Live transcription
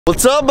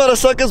What's up,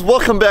 motherfuckers?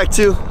 Welcome back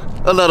to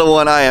another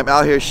one. I am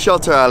out here,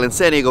 Shelter Island,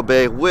 San Diego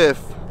Bay,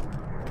 with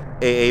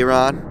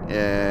Aaron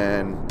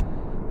and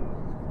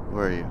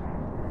where are you?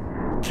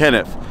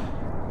 Kenneth.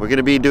 We're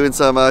gonna be doing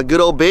some good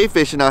old bay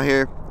fishing out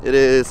here. It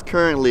is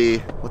currently,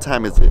 what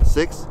time is it?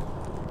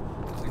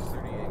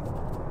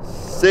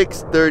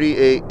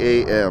 6:38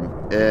 a.m.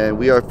 and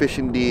we are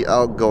fishing the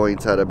outgoing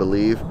tide, I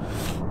believe.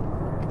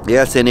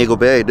 Yeah, San Diego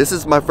Bay. This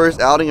is my first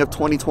outing of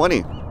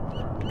 2020.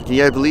 Can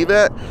you guys believe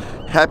that?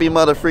 Happy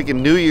motherfucking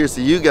New Year's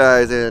to you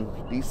guys and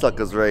these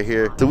suckers right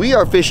here. So we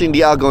are fishing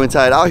the outgoing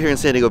tide out here in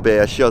San Diego Bay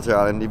at Shelter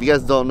Island. If you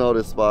guys don't know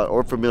this spot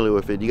or familiar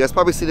with it, you guys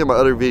probably seen it in my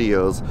other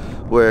videos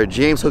where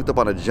James hooked up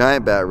on a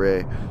giant bat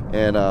ray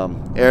and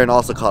Aaron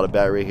also caught a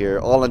bat ray here,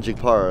 all on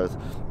SolParas,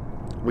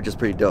 which is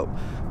pretty dope.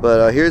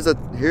 But here's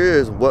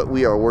what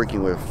we are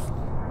working with.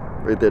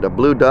 Right there, the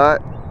blue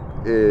dot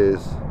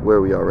is where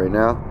we are right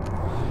now.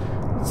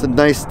 It's a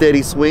nice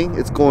steady swing.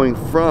 It's going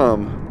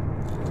from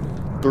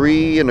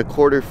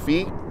 3¼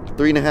 feet,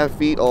 3.5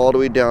 feet, all the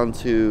way down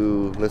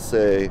to, let's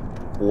say,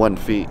 1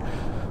 feet.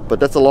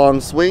 But that's a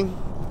long swing.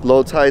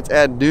 Low tide's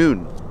at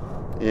noon.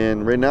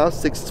 And right now,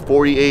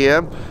 6:40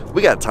 a.m.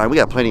 We got time, we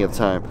got plenty of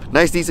time.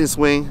 Nice decent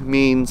swing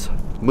means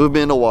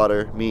movement in the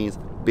water, means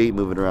bait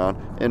moving around,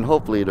 and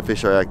hopefully the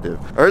fish are active.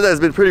 I heard that it's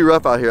been pretty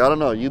rough out here. I don't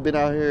know, you've been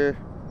out here?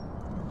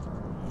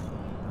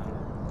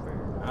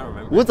 I don't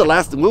remember. When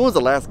was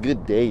the last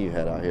good day you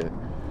had out here?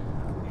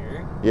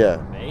 Here?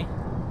 Yeah. May?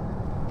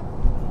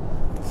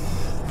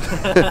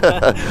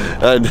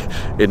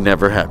 It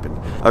never happened.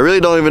 I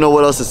really don't even know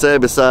what else to say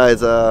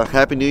besides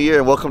Happy New Year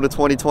and welcome to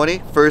 2020.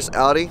 First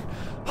outing.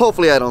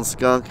 Hopefully I don't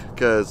skunk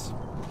because,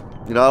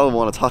 you know, I don't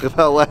want to talk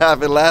about what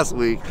happened last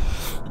week.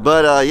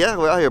 But yeah,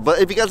 we're out here. But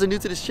if you guys are new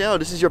to this channel,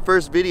 this is your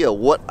first video.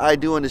 What I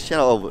do on this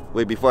channel. Oh,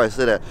 wait, before I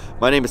say that,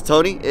 my name is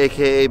Tony,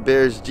 aka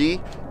Bearz G,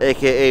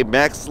 aka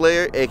Max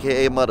Slayer,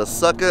 aka Mother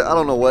Sucker. I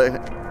don't know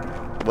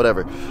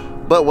whatever.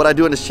 But what I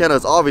do on this channel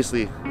is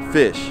obviously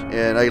fish,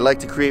 and I like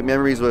to create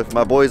memories with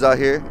my boys out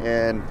here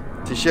and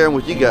to share them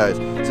with you guys.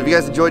 So if you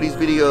guys enjoy these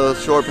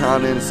videos, short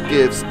pounding,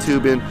 skips,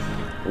 tubing,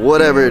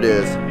 whatever it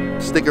is,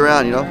 stick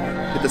around, you know.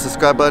 Hit the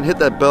subscribe button, hit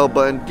that bell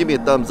button, give me a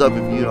thumbs up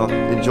if you know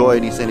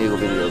enjoy these San Diego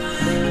videos.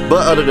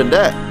 But other than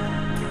that,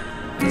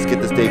 let's get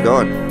this day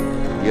going.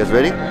 You guys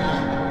ready?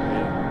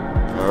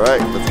 All right,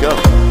 let's go.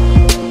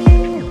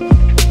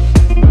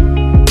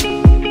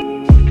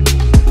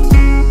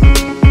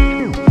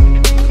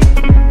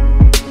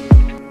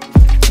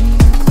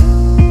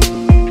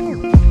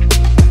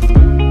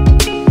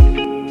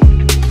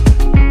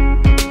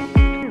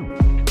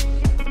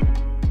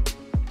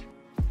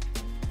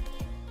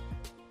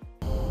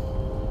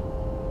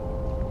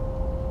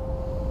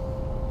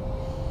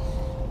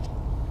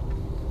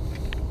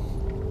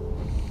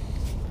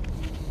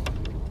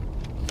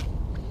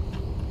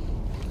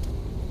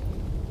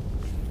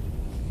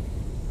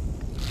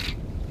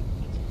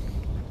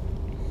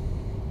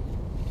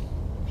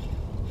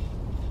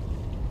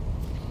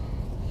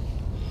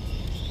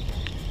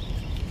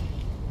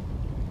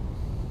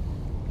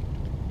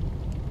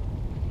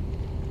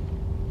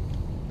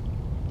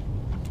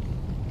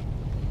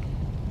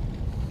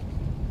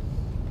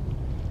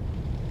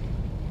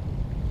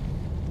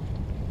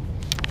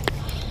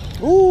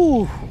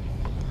 Ooh,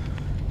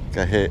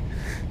 got hit.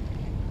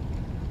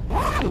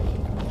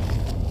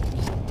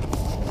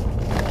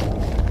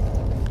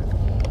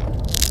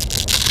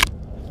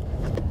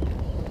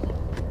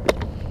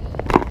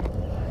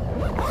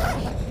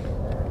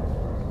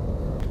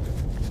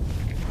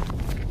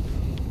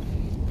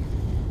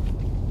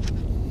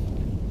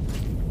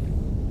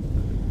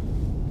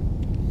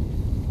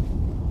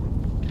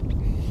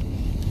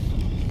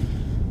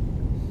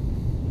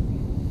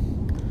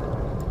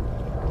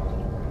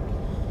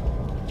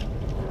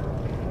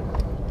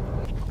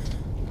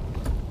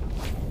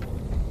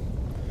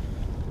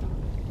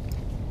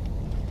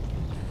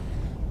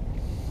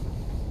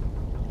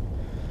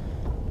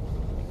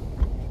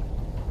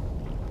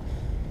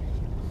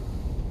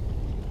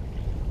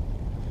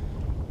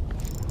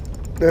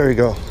 There we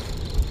go.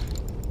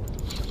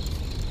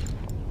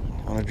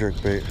 On a jerk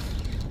bait.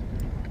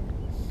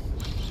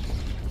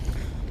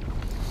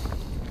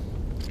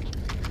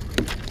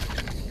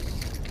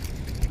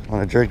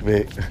 On a jerk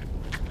bait.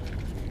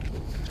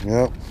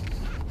 Yep.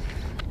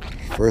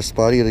 First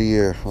spotty of the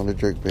year on the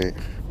jerk bait.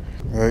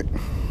 Alright.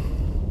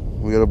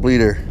 We got a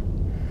bleeder.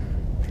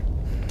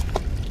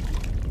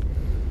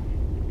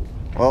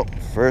 Well,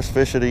 first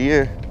fish of the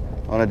year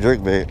on a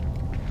jerk bait.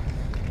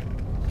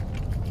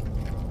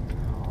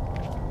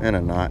 And a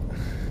knot.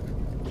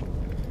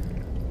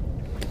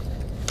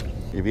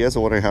 If you guys are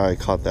wondering how I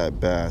caught that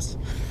bass,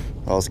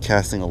 I was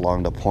casting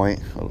along the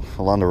point,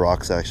 along the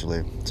rocks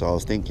actually. So I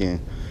was thinking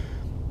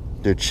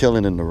they're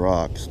chilling in the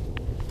rocks.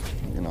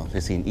 You know, they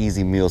see an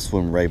easy meal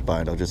swim right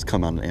by, they'll just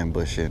come out and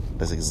ambush it.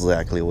 That's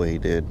exactly what he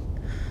did.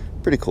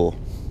 Pretty cool.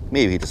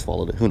 Maybe he just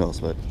followed it, who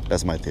knows, but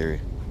that's my theory.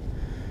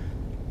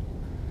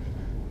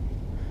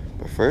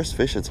 But first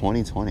fish of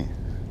 2020.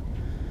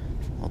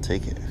 I'll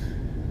take it.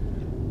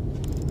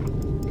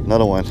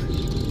 Another one.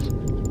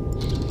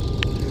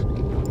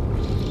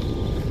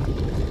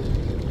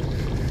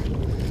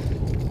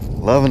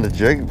 Loving the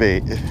jerk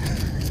bait.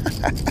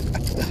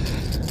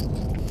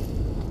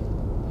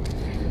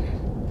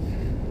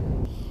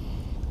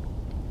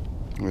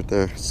 Right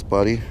there,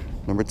 spotty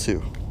number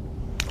 2.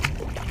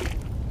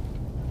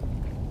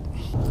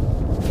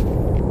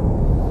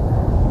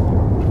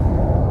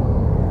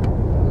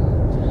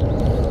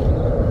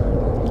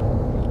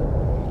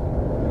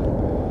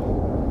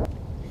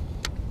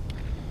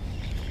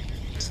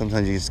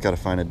 Sometimes you just gotta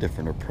find a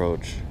different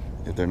approach.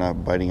 If they're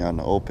not biting out in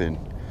the open,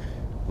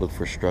 look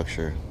for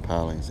structure,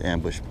 pilings,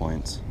 ambush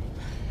points.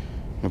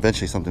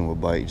 Eventually something will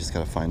bite, you just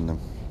gotta find them.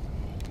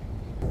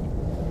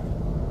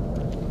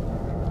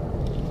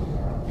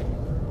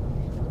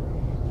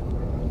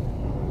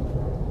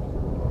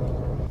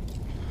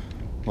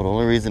 Well, the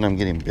only reason I'm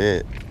getting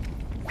bit,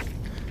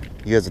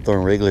 you guys are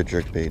throwing regular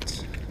jerk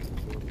baits.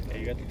 Yeah,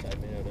 you got the type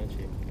now, don't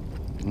you?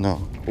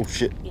 No. Oh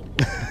shit.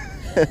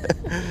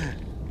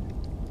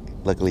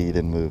 Luckily you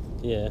didn't move.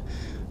 Yeah.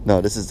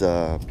 No, this is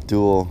a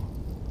dual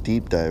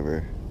deep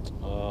diver.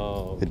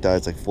 Oh. It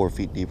dives like 4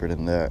 feet deeper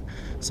than that.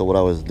 So what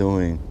I was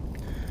doing,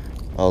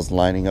 I was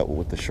lining up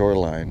with the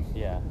shoreline.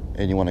 Yeah.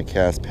 And you want to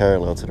cast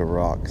parallel to the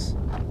rocks.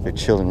 You're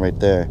chilling right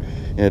there,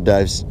 and it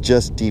dives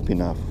just deep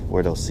enough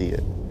where they'll see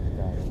it.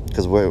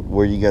 Because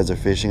where you guys are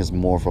fishing is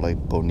more for like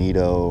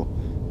bonito,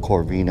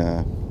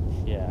 corvina,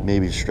 Yeah.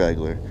 maybe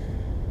straggler.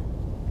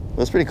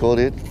 That's pretty cool,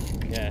 dude.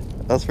 Yeah.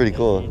 That's pretty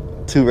cool.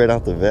 2 right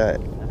off the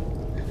bat.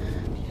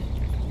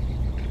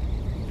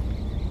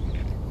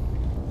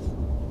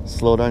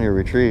 Slow down your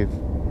retrieve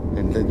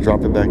and then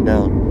drop it back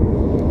down.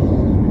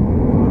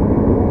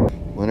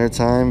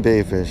 Wintertime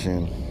bait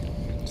fishing.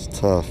 It's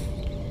tough.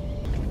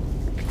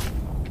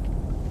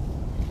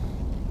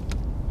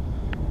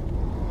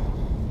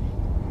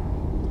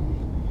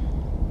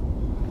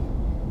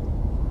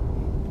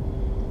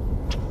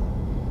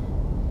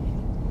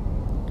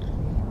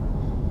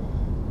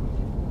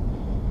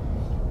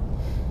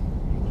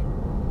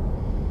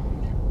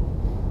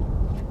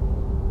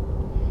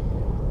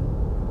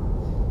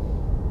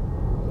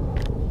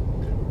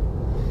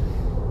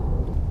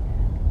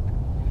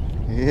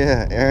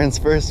 Yeah, Aaron's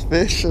first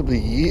fish of the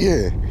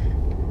year.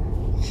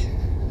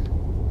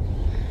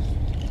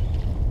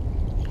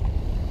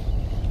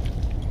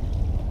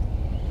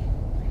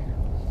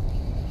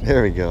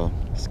 There we go.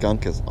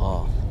 Skunk is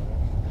off.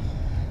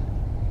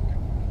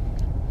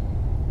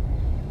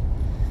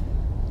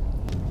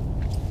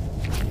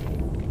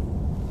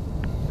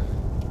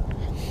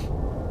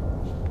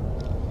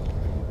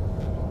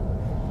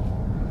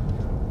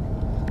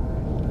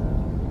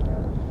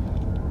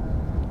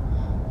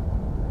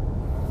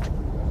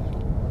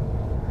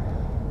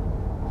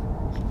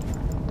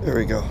 There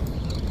we go.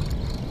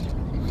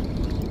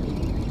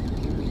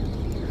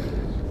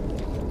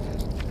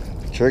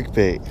 Jerk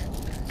bait.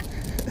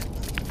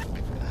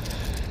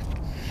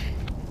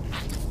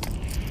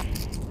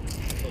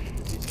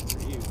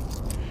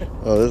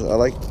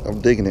 Oh,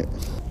 I'm digging it.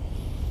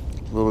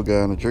 Little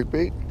guy on a jerk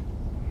bait.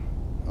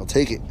 I'll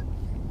take it.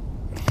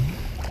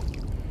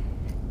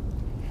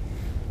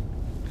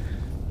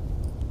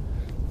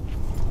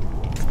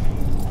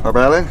 Harbor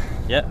Island?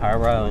 Yeah,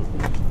 Harbor Island.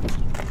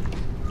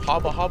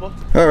 Harbor.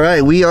 All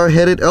right, we are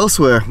headed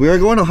elsewhere. We are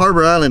going to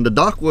Harbor Island. The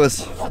dock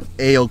was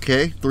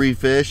a-okay. 3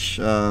 fish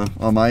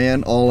on my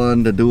end, all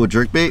on the dual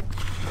jerkbait.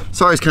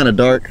 Sorry, it's kind of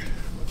dark,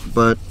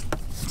 but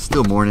it's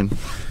still morning.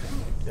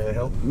 Did it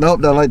help?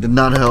 Nope, that light did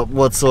not help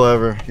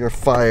whatsoever. You're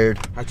fired.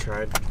 I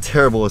tried.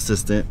 Terrible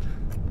assistant.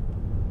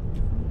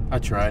 I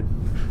tried.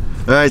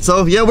 All right,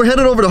 so yeah, we're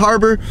headed over to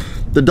Harbor.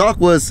 The dock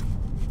was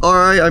all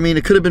right. I mean,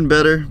 it could have been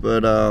better,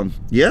 but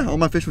yeah, all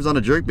my fish was on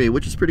a jerkbait,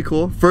 which is pretty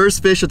cool.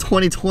 First fish of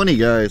 2020,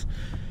 guys.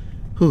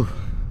 Whew,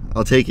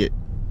 I'll take it.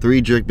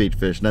 3 jerkbait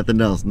fish, nothing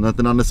else,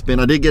 nothing on the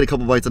spin. I did get a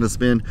couple bites on the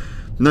spin,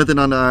 nothing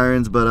on the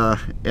irons, but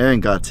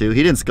Aaron got 2.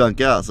 He didn't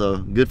skunk out, so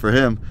good for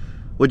him.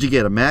 What'd you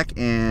get? A mac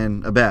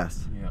and a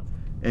bass? Yeah.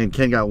 And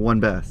Ken got 1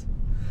 bass.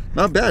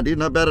 Not bad, dude,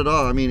 not bad at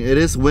all. I mean, it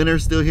is winter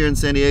still here in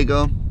San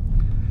Diego.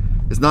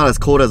 It's not as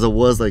cold as it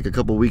was like a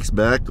couple weeks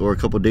back, or a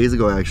couple days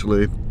ago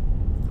actually.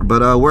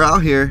 But we're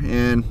out here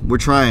and we're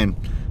trying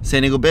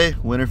San Diego Bay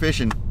winter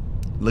fishing,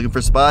 looking for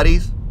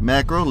spotties,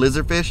 mackerel,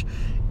 lizardfish,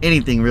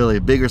 anything really,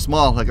 big or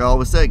small. Like I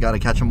always say, gotta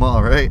catch them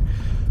all, right?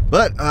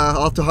 But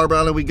off to Harbor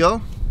Island we go.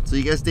 So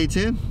you guys stay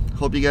tuned.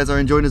 Hope you guys are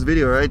enjoying this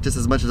video, right? Just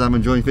as much as I'm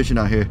enjoying fishing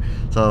out here.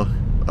 So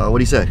what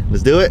do you say?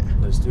 Let's do it.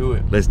 Let's do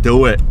it. Let's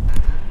do it.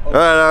 All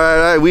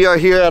right. We are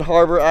here at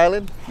Harbor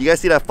Island. You guys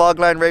see that fog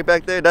line right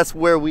back there? That's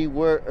where we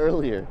were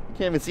earlier. You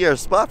can't even see our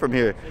spot from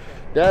here.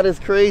 That is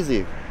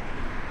crazy.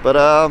 But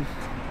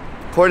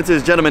according to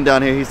this gentleman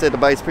down here, he said the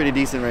bite's pretty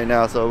decent right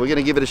now, so we're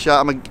gonna give it a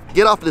shot. I'm gonna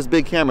get off of this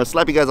big camera,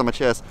 slap you guys on my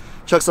chest,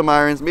 chuck some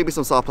irons, maybe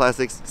some soft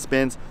plastics,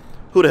 spins,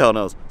 who the hell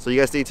knows. So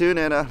you guys stay tuned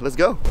and let's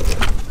go.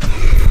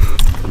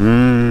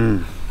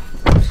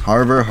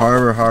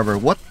 Harbor.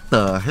 What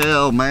the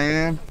hell,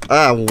 man?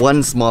 I had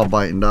 1 small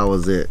bite and that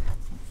was it.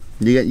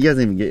 You guys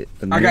didn't even get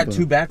a I got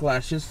 2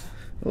 backlashes.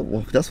 Oh,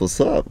 well, that's what's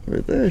up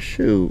right there,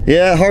 shoot.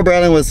 Yeah, Harbor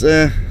Island was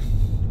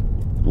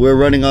we're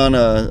running on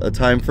a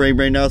time frame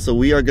right now, so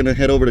we are gonna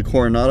head over to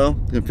Coronado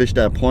and fish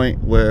that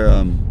point where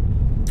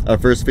our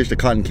first fish, the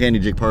cotton candy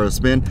J-Braid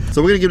spin.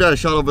 So we're gonna give that a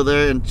shot over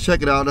there and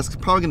check it out. That's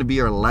probably gonna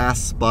be our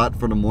last spot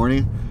for the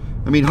morning.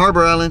 I mean,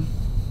 Harbor Island,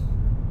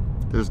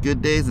 there's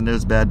good days and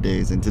there's bad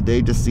days, and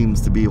today just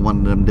seems to be one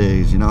of them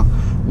days, you know,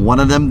 one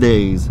of them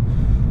days.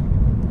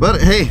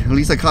 But hey, at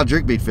least I caught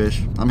jerkbait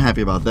fish. I'm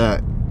happy about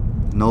that.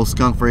 No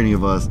skunk for any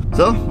of us.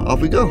 So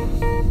off we go.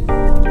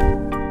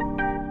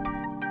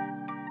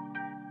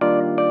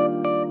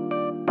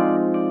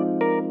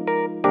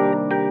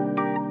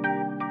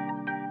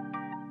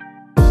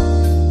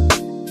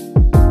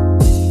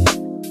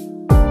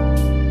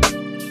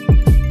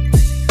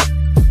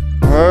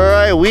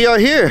 We are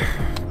here,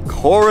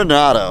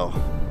 Coronado,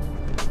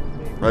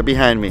 right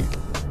behind me.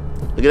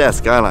 Look at that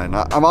skyline.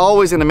 I'm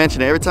always gonna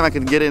mention it every time I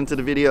can get into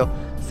the video.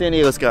 San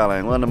Diego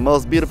skyline, one of the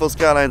most beautiful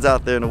skylines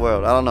out there in the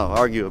world. I don't know,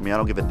 argue with me, I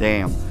don't give a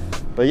damn.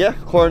 But yeah,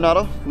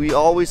 Coronado, we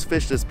always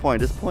fish this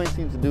point. This point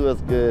seems to do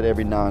us good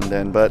every now and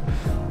then, but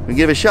we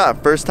give it a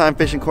shot. First time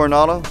fishing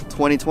Coronado,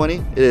 2020.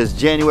 It is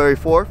January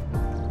 4th,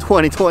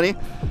 2020,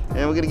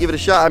 and we're gonna give it a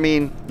shot. I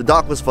mean, the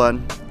dock was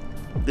fun,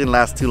 didn't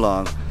last too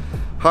long.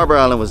 Harbor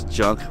Island was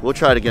junk. We'll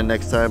try it again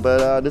next time,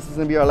 but this is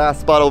gonna be our last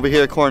spot over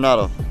here at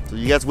Coronado. So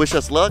you guys wish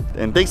us luck,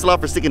 and thanks a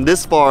lot for sticking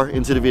this far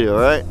into the video,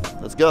 all right?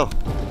 Let's go.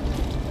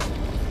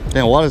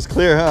 Damn, water's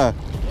clear, huh?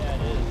 Yeah,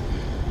 it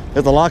is.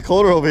 It's a lot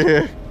colder over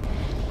here.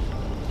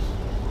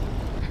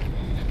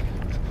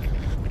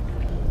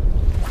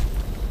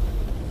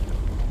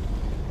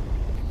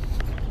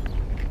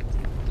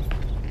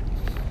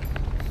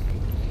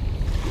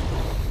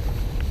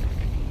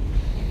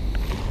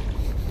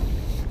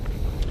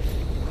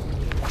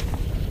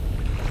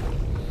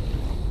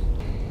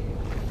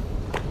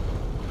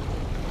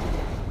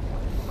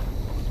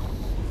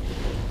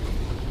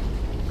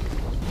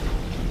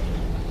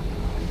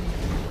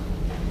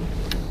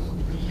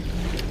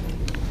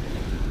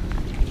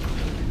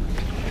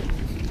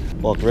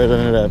 Walked right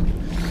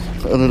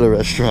under the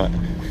restaurant.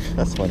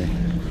 That's funny.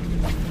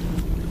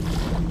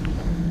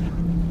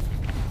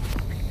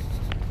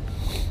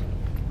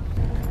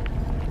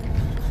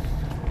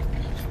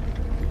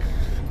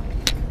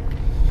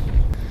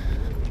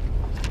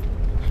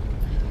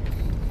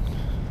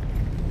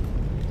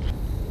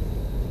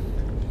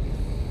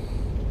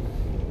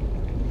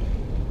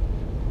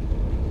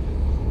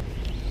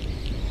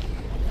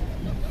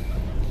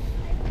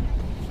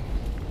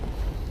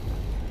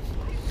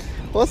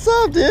 What's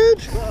up, dude?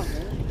 What's up,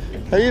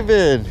 man? How you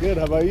been? Good,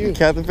 how about you? You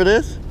camping for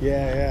this?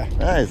 Yeah.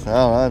 Nice. I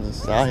don't know,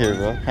 just out here,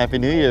 bro. Happy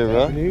New Year,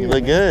 bro. Happy New Year, You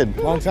look man.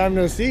 good. Long time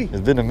no see.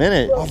 It's been a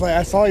minute. I was like,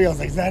 I saw you, I was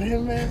like, is that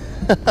him, man?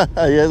 Yeah,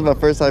 it's my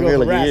first time here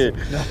like a year.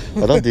 No.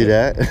 Oh, don't do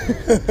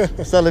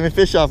that. So let me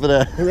fish off of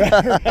that. Right.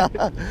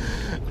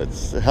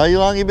 How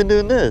long you been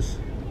doing this?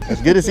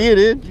 It's good to see you,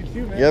 dude. You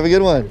too, man. You have a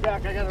good one. I'll be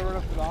back. I gotta run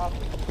up to the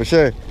office. For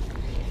sure.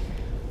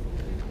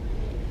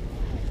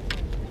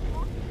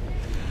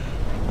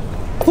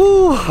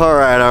 Whew. All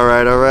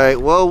right.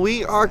 Well,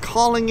 we are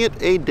calling it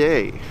a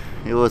day.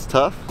 It was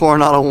tough.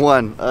 Coronado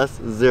 1, us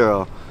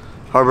 0.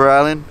 Harbor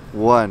Island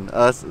 1,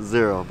 us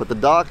 0. But the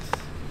docks,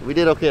 we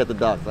did okay at the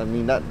docks. I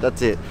mean,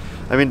 that's it.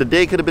 I mean, the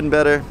day could have been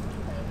better,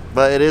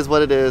 but it is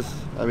what it is.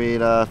 I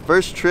mean,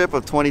 first trip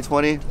of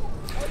 2020.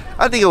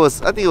 I think it was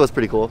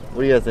pretty cool.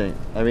 What do you guys think?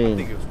 I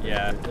mean,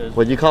 Yeah.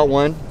 what, you caught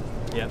 1?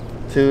 Yep.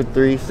 2,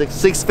 3,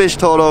 6 fish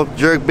total,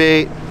 jerk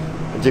bait,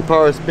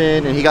 J-Braid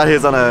spin, and he got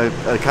his on a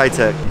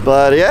Kitech.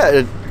 But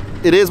yeah,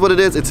 it is what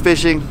it is. It's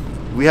fishing.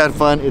 We had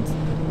fun. It's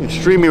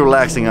extremely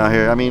relaxing out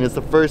here. I mean, it's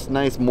the first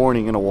nice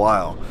morning in a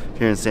while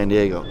here in San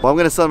Diego. Well, I'm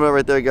gonna sum it up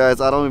right there,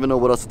 guys. I don't even know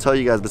what else to tell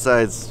you guys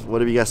besides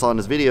whatever you guys saw in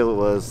this video. It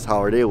was how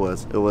our day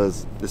was.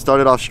 It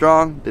started off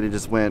strong, then it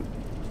just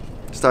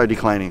started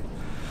declining.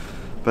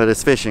 But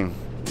it's fishing.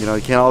 You know,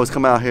 you can't always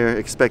come out here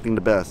expecting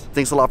the best.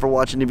 Thanks a lot for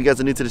watching. If you guys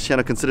are new to this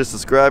channel, consider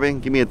subscribing.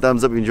 Give me a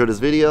thumbs up if you enjoyed this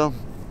video.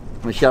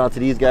 And shout out to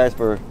these guys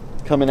for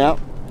coming out.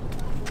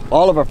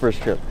 All of our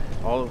first trip.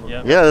 All of them.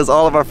 Yep. Yeah, it was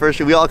all of our first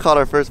trip. We all caught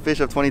our first fish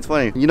of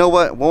 2020. You know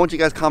what? Why don't you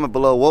guys comment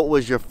below? What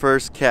was your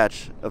first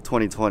catch of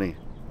 2020?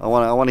 I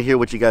want to hear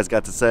what you guys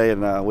got to say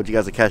and what you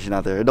guys are catching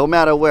out there. It don't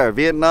matter where.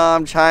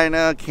 Vietnam,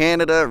 China,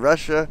 Canada,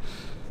 Russia,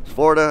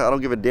 Florida. I don't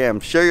give a damn.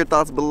 Share your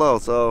thoughts below.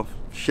 So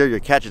share your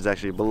catches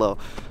actually below.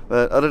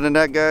 But other than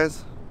that,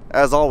 guys,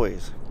 as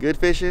always, good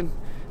fishing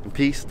and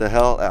peace the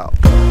hell out.